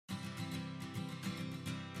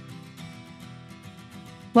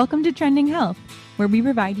Welcome to Trending Health, where we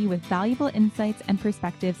provide you with valuable insights and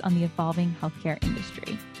perspectives on the evolving healthcare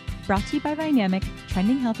industry. Brought to you by Vynamic,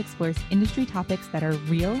 Trending Health explores industry topics that are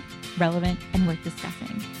real, relevant, and worth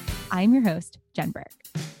discussing. I'm your host, Jen Berg.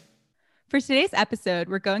 For today's episode,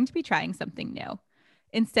 we're going to be trying something new.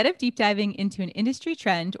 Instead of deep diving into an industry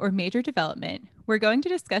trend or major development, we're going to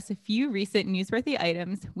discuss a few recent newsworthy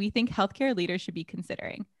items we think healthcare leaders should be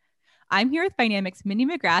considering. I'm here with Vynamic's Mindy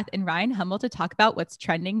McGrath and Ryan Hummel to talk about what's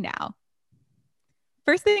trending now.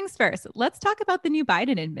 First things first, let's talk about the new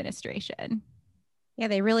Biden administration. Yeah,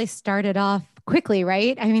 they really started off quickly,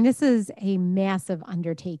 right? I mean, this is a massive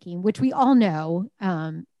undertaking, which we all know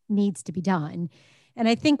needs to be done. And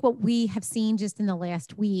I think what we have seen just in the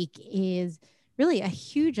last week is really a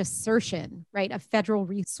huge assertion, right, of federal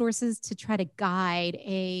resources to try to guide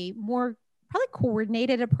a more probably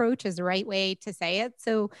coordinated approach is the right way to say it.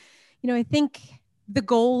 So, I think the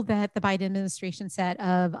goal that the Biden administration set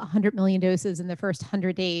of 100 million doses in the first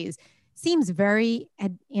 100 days seems very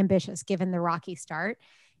ambitious given the rocky start.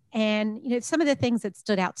 And, some of the things that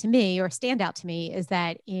stand out to me is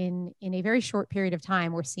that in a very short period of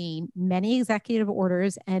time, we're seeing many executive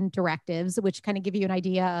orders and directives, which kind of give you an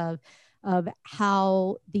idea of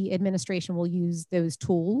how the administration will use those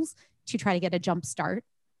tools to try to get a jump start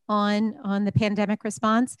on the pandemic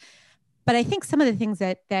response. But I think some of the things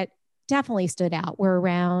that definitely stood out were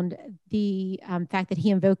around the fact that he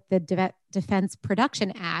invoked the Defense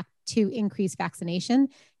Production Act to increase vaccination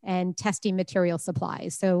and testing material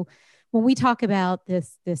supplies. So when we talk about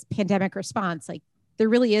this pandemic response, like there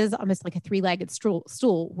really is almost like a three-legged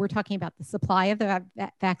stool. We're talking about the supply of the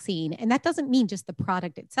vaccine. And that doesn't mean just the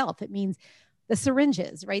product itself. It means the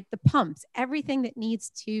syringes, right? The pumps, everything that needs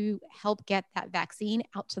to help get that vaccine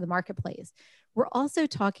out to the marketplace. We're also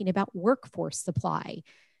talking about workforce supply.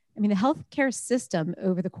 I mean, the healthcare system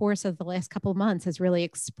over the course of the last couple of months has really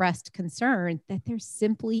expressed concern that there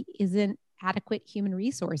simply isn't adequate human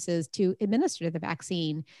resources to administer the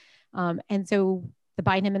vaccine. And so the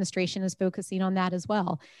Biden administration is focusing on that as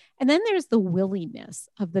well. And then there's the willingness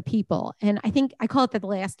of the people. And I think I call it the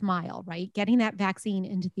last mile, right? Getting that vaccine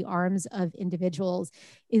into the arms of individuals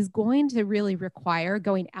is going to really require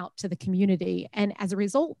going out to the community. And as a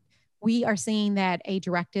result, we are seeing that a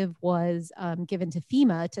directive was given to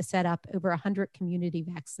FEMA to set up over 100 community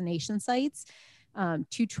vaccination sites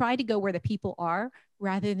to try to go where the people are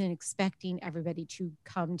rather than expecting everybody to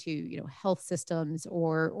come to health systems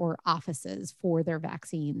or offices for their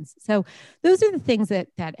vaccines. So those are the things that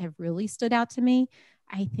have really stood out to me.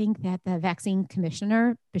 I think that the vaccine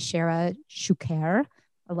commissioner, Becerra Shukar,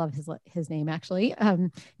 I love his name actually.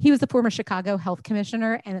 He was the former Chicago health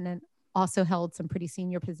commissioner and then also held some pretty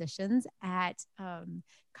senior positions at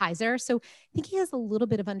Kaiser. So I think he has a little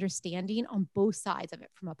bit of understanding on both sides of it,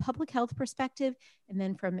 from a public health perspective, and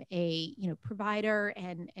then from a provider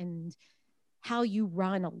and how you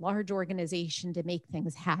run a large organization to make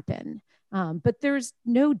things happen. But there's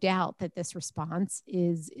no doubt that this response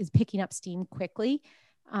is picking up steam quickly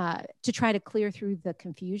to try to clear through the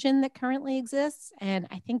confusion that currently exists. And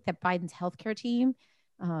I think that Biden's healthcare team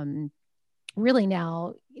really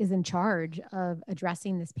now is in charge of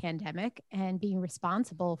addressing this pandemic and being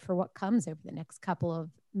responsible for what comes over the next couple of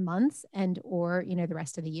months or the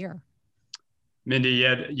rest of the year. Mindy,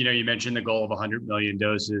 you mentioned the goal of 100 million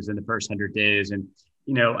doses in the first 100 days. And,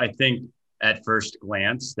 I think at first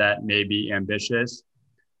glance that may be ambitious.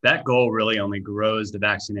 That goal really only grows the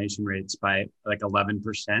vaccination rates by like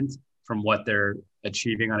 11% from what they're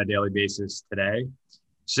achieving on a daily basis today.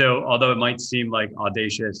 So although it might seem like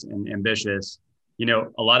audacious and ambitious,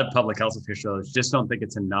 a lot of public health officials just don't think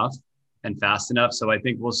it's enough and fast enough. So I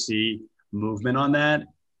think we'll see movement on that.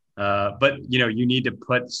 But, you need to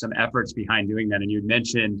put some efforts behind doing that. And you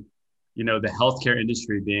mentioned, the healthcare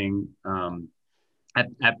industry being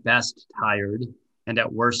at best tired and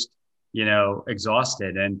at worst,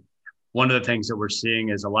 exhausted. And one of the things that we're seeing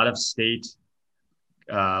is a lot of state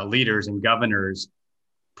leaders and governors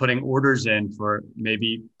putting orders in for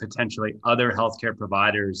maybe potentially other healthcare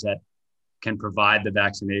providers that can provide the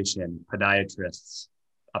vaccination, podiatrists,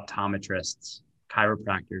 optometrists,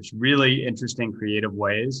 chiropractors, really interesting, creative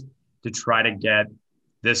ways to try to get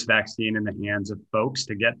this vaccine in the hands of folks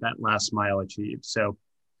to get that last mile achieved. So,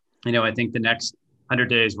 I think the next 100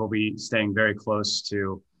 days we'll be staying very close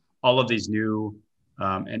to all of these new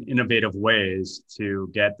and innovative ways to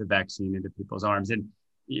get the vaccine into people's arms. And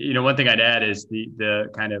one thing I'd add is the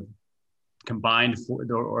kind of combined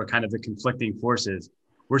or kind of the conflicting forces.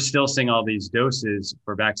 We're still seeing all these doses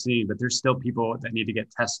for vaccine, but there's still people that need to get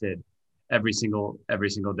tested every single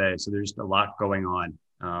day. So there's a lot going on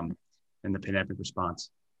in the pandemic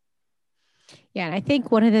response. Yeah, and I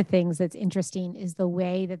think one of the things that's interesting is the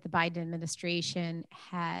way that the Biden administration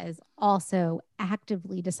has also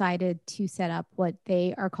actively decided to set up what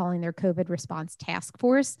they are calling their COVID response task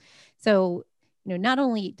force. So, not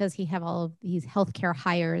only does he have all of these healthcare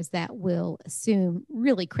hires that will assume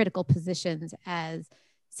really critical positions as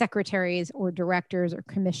secretaries or directors or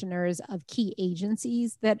commissioners of key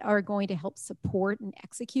agencies that are going to help support and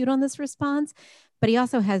execute on this response, but he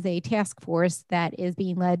also has a task force that is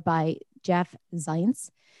being led by Jeff Zients,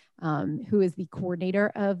 who is the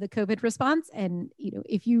coordinator of the COVID response. And,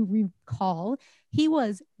 if you recall, he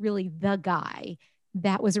was really the guy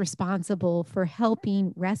that was responsible for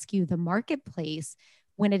helping rescue the marketplace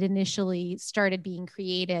when it initially started being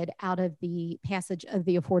created out of the passage of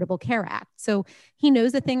the Affordable Care Act. So he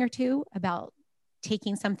knows a thing or two about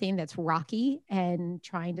taking something that's rocky and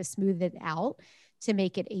trying to smooth it out to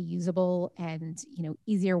make it a usable and,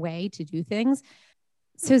 easier way to do things.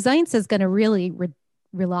 So Zients is going to really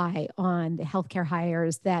rely on the healthcare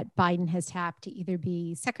hires that Biden has tapped to either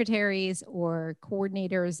be secretaries or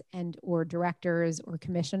coordinators and or directors or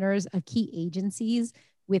commissioners of key agencies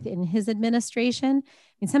within his administration.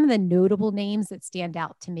 And some of the notable names that stand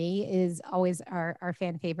out to me is always our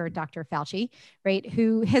fan favorite, Dr. Fauci, right,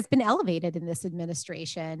 who has been elevated in this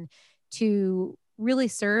administration to really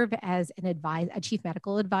serve as a chief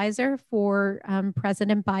medical advisor for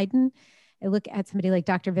President Biden. I look at somebody like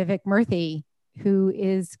Dr. Vivek Murthy, who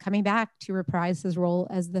is coming back to reprise his role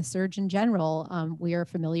as the Surgeon General. We are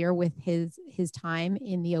familiar with his time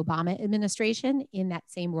in the Obama administration in that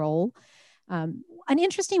same role. An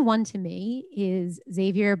interesting one to me is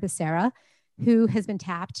Xavier Becerra, who has been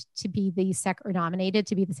tapped to be nominated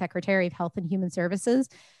to be the Secretary of Health and Human Services.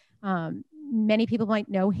 Many people might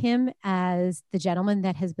know him as the gentleman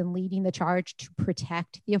that has been leading the charge to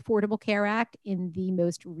protect the Affordable Care Act in the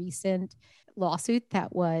most recent lawsuit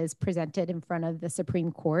that was presented in front of the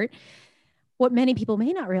Supreme Court. What many people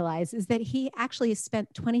may not realize is that he actually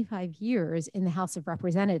spent 25 years in the House of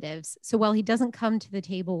Representatives. So while he doesn't come to the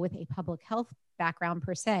table with a public health background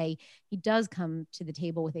per se, he does come to the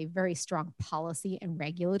table with a very strong policy and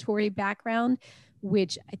regulatory background,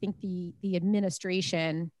 which I think the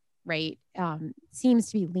administration, right, seems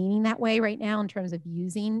to be leaning that way right now in terms of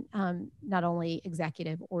using not only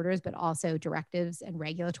executive orders, but also directives and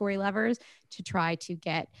regulatory levers to try to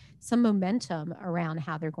get some momentum around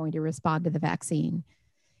how they're going to respond to the vaccine.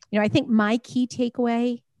 I think my key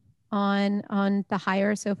takeaway on the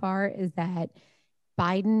hire so far is that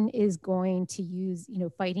Biden is going to use,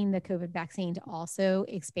 fighting the COVID vaccine to also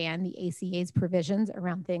expand the ACA's provisions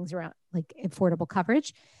around things around like affordable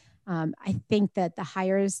coverage. I think that the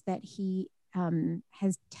hires that he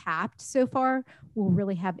has tapped so far will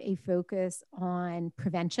really have a focus on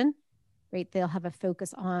prevention, right? They'll have a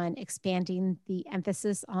focus on expanding the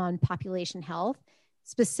emphasis on population health,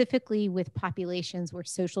 specifically with populations where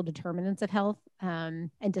social determinants of health and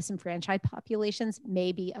disenfranchised populations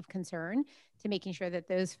may be of concern, to making sure that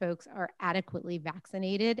those folks are adequately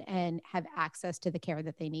vaccinated and have access to the care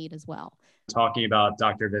that they need as well. Talking about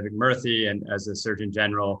Dr. Vivek Murthy and as the Surgeon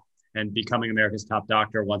General and becoming America's top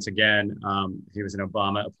doctor once again, he was an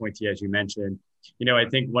Obama appointee, as you mentioned. I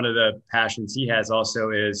think one of the passions he has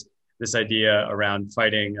also is this idea around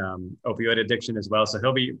fighting opioid addiction as well. So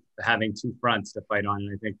he'll be having two fronts to fight on.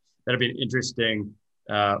 And I think that'll be an interesting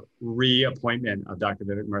reappointment of Dr.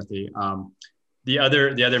 Vivek Murthy. The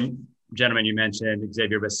other gentleman you mentioned,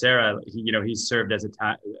 Xavier Becerra, he served as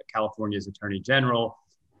California's Attorney General.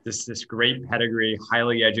 This great pedigree,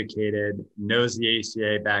 highly educated, knows the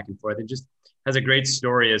ACA back and forth, and just has a great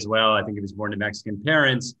story as well. I think he was born to Mexican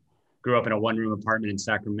parents, grew up in a one-room apartment in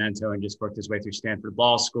Sacramento, and just worked his way through Stanford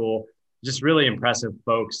Law School. Just really impressive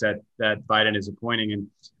folks that Biden is appointing.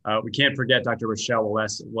 And we can't forget Dr. Rochelle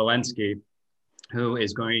Walensky, who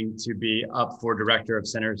is going to be up for Director of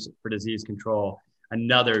Centers for Disease Control.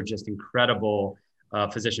 Another just incredible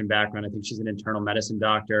physician background. I think she's an internal medicine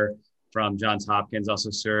doctor from Johns Hopkins, also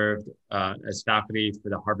served as faculty for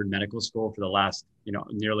the Harvard Medical School for the last,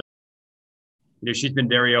 nearly. She's been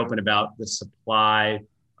very open about the supply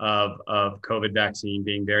of COVID vaccine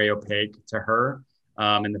being very opaque to her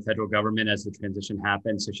and the federal government as the transition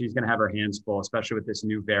happens. So she's going to have her hands full, especially with this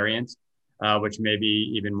new variant, which may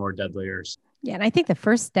be even more deadlier. Yeah, and I think the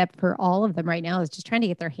first step for all of them right now is just trying to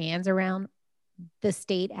get their hands around the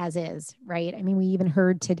state as is, right? I mean, we even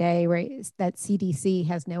heard today, right, that CDC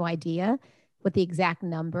has no idea what the exact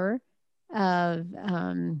number of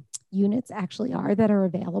units actually are that are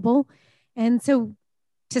available. And so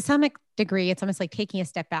to some degree, it's almost like taking a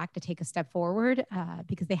step back to take a step forward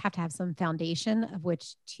because they have to have some foundation of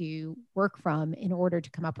which to work from in order to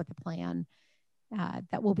come up with a plan.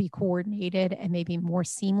 that will be coordinated and maybe more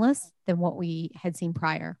seamless than what we had seen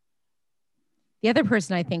prior. The other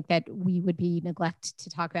person I think that we would be neglect to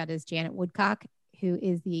talk about is Janet Woodcock, who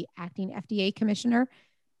is the acting FDA commissioner.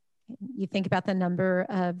 You think about the number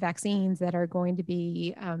of vaccines that are going to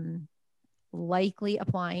be likely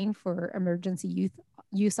applying for emergency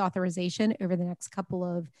use authorization over the next couple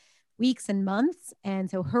of weeks and months. And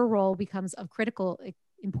so her role becomes of critical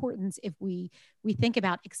importance if we think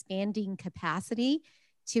about expanding capacity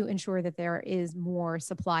to ensure that there is more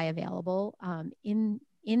supply available in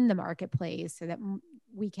the marketplace so that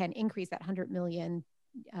we can increase that 100 million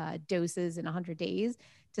doses in 100 days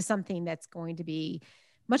to something that's going to be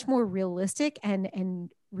much more realistic and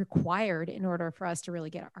required in order for us to really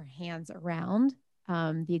get our hands around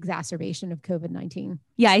the exacerbation of COVID-19.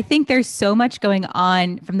 Yeah, I think there's so much going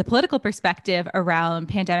on from the political perspective around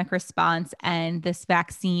pandemic response and this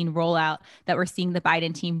vaccine rollout that we're seeing the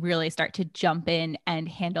Biden team really start to jump in and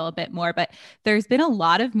handle a bit more. But there's been a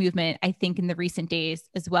lot of movement, I think, in the recent days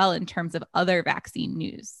as well in terms of other vaccine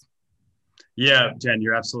news. Yeah, Jen,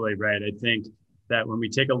 you're absolutely right. I think that when we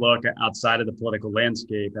take a look outside of the political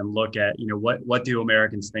landscape and look at, what do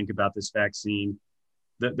Americans think about this vaccine,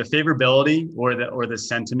 the favorability or the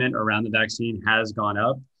sentiment around the vaccine has gone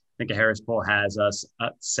up. I think a Harris poll has us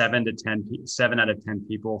 7 out of 10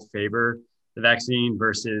 people favor the vaccine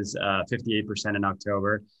versus 58% in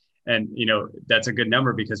October. And, that's a good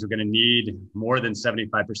number because we're going to need more than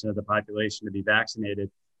 75% of the population to be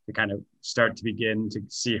vaccinated to kind of start to begin to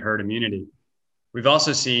see herd immunity. We've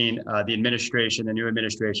also seen the new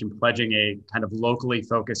administration pledging a kind of locally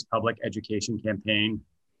focused public education campaign.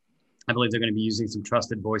 I believe they're going to be using some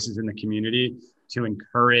trusted voices in the community to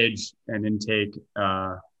encourage an intake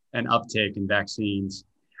and uptake in vaccines.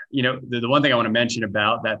 The one thing I want to mention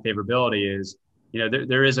about that favorability is,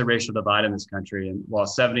 there is a racial divide in this country. And while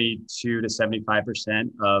 72 to 75%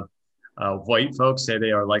 of white folks say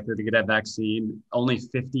they are likely to get that vaccine, only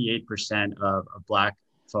 58% of Black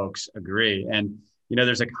folks agree. And,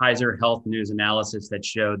 there's a Kaiser Health News analysis that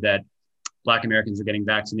showed that Black Americans are getting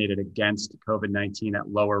vaccinated against COVID-19 at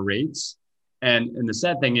lower rates. And the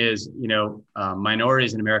sad thing is,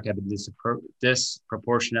 minorities in America have been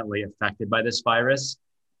disproportionately affected by this virus.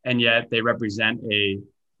 And yet they represent a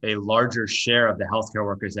larger share of the healthcare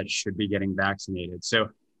workers that should be getting vaccinated. So,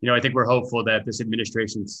 I think we're hopeful that this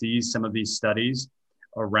administration sees some of these studies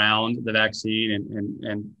around the vaccine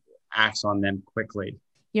and acts on them quickly.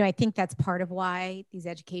 I think that's part of why these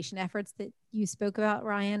education efforts that you spoke about,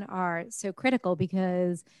 Ryan, are so critical,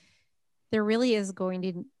 because there really is going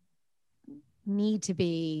to need to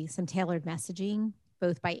be some tailored messaging,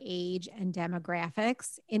 both by age and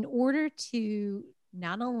demographics, in order to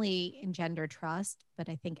not only engender trust, but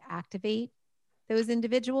I think activate those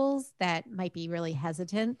individuals that might be really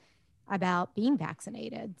hesitant about being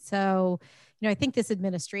vaccinated. So, I think this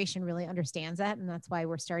administration really understands that. And that's why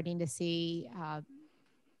we're starting to see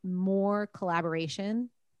more collaboration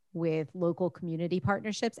with local community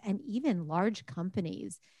partnerships and even large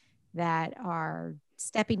companies that are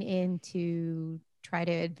stepping in to try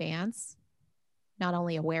to advance not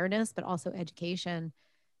only awareness, but also education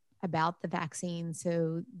about the vaccine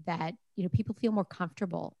so that, people feel more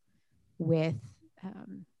comfortable with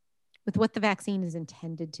what the vaccine is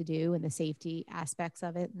intended to do and the safety aspects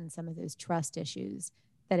of it and some of those trust issues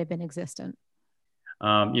that have been existent.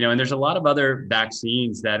 And there's a lot of other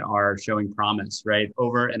vaccines that are showing promise, right?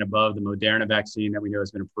 Over and above the Moderna vaccine that we know has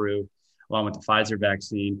been approved, along with the Pfizer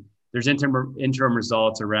vaccine. There's interim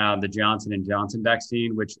results around the Johnson & Johnson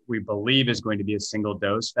vaccine, which we believe is going to be a single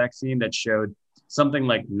dose vaccine that showed something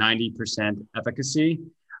like 90% efficacy.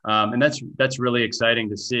 And that's really exciting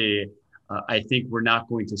to see. I think we're not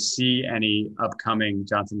going to see any upcoming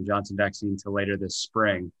Johnson & Johnson vaccine until later this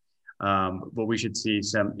spring, but we should see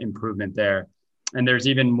some improvement there. And there's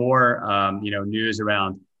even more, news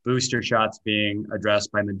around booster shots being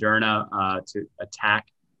addressed by Moderna to attack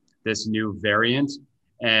this new variant.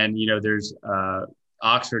 And, there's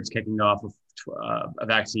Oxford's kicking off a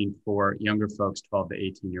vaccine for younger folks, 12 to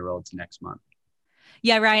 18-year-olds next month.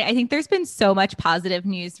 Yeah, Ryan, I think there's been so much positive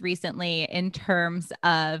news recently in terms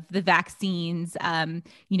of the vaccines,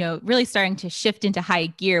 really starting to shift into high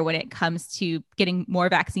gear when it comes to getting more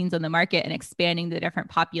vaccines on the market and expanding the different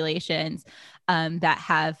populations that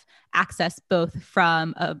have access both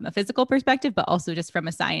from a physical perspective, but also just from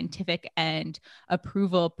a scientific and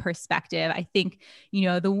approval perspective. I think,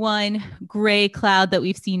 the one gray cloud that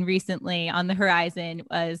we've seen recently on the horizon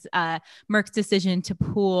was Merck's decision to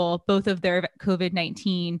pool both of their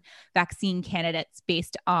COVID-19 vaccine candidates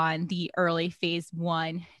based on the early phase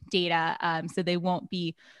 1 data. So they won't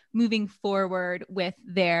be moving forward with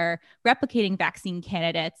their replicating vaccine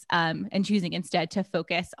candidates and choosing instead to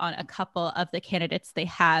focus on a couple of the candidates they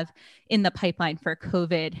have in the pipeline for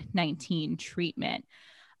COVID-19 treatment.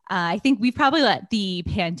 I think we've probably let the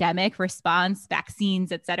pandemic response,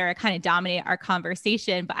 vaccines, et cetera, kind of dominate our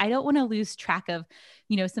conversation, but I don't want to lose track of,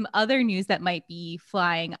 some other news that might be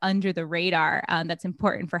flying under the radar that's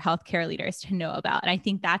important for healthcare leaders to know about. And I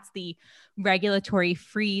think that's the regulatory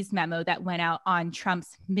freeze memo that went out on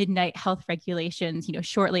Trump's midnight health regulations,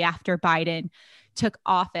 shortly after Biden took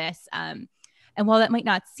office. And while that might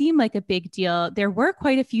not seem like a big deal, there were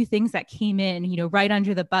quite a few things that came in, right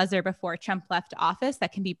under the buzzer before Trump left office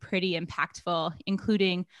that can be pretty impactful,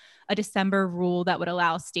 including a December rule that would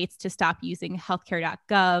allow states to stop using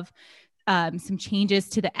healthcare.gov, some changes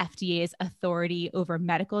to the FDA's authority over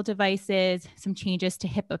medical devices, some changes to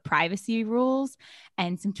HIPAA privacy rules,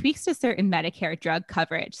 and some tweaks to certain Medicare drug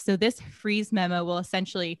coverage. So this freeze memo will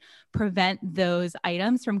essentially prevent those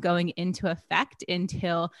items from going into effect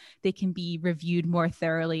until they can be reviewed more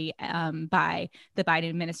thoroughly by the Biden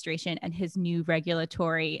administration and his new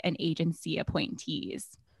regulatory and agency appointees.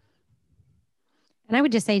 And I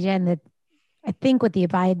would just say, Jen, that I think what the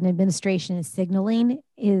Biden administration is signaling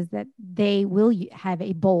is that they will have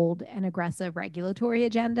a bold and aggressive regulatory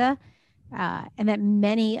agenda, and that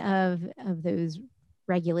many of those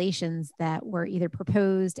regulations that were either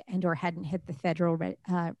proposed and or hadn't hit the federal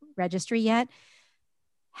registry yet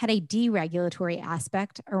had a deregulatory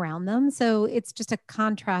aspect around them. So it's just a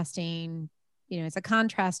contrasting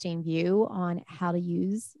view on how to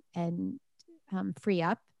use and free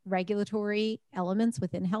up regulatory elements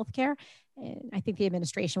within healthcare. And I think the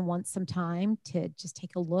administration wants some time to just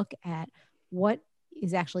take a look at what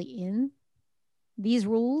is actually in these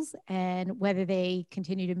rules and whether they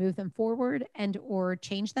continue to move them forward and or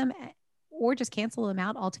change them or just cancel them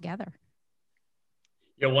out altogether.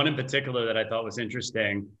 Yeah, one in particular that I thought was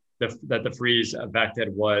interesting that the freeze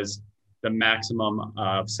affected was the maximum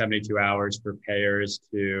of 72 hours for payers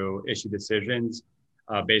to issue decisions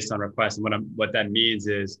based on requests. And what that means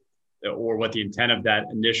is, or what the intent of that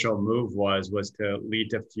initial move was to lead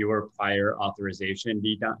to fewer prior authorization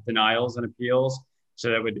denials and appeals. So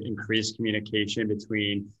that would increase communication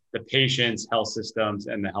between the patients, health systems,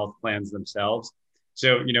 and the health plans themselves.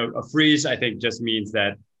 So, a freeze, I think, just means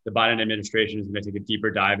that the Biden administration is going to take a deeper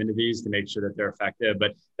dive into these to make sure that they're effective.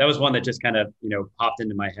 But that was one that just kind of, popped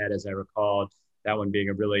into my head as I recalled that one being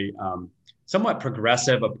a really somewhat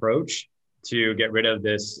progressive approach to get rid of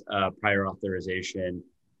this prior authorization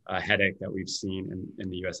headache that we've seen in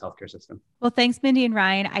the U.S. healthcare system. Well, thanks, Mindy and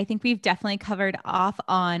Ryan. I think we've definitely covered off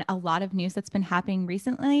on a lot of news that's been happening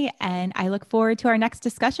recently, and I look forward to our next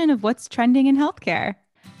discussion of what's trending in healthcare.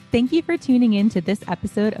 Thank you for tuning in to this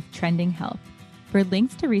episode of Trending Health. For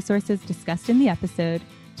links to resources discussed in the episode,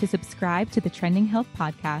 to subscribe to the Trending Health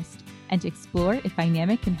podcast, and to explore if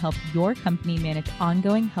Vynamic can help your company manage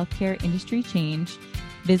ongoing healthcare industry change,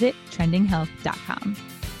 visit trendinghealth.com.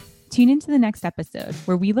 Tune into the next episode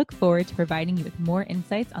where we look forward to providing you with more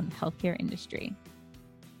insights on the healthcare industry.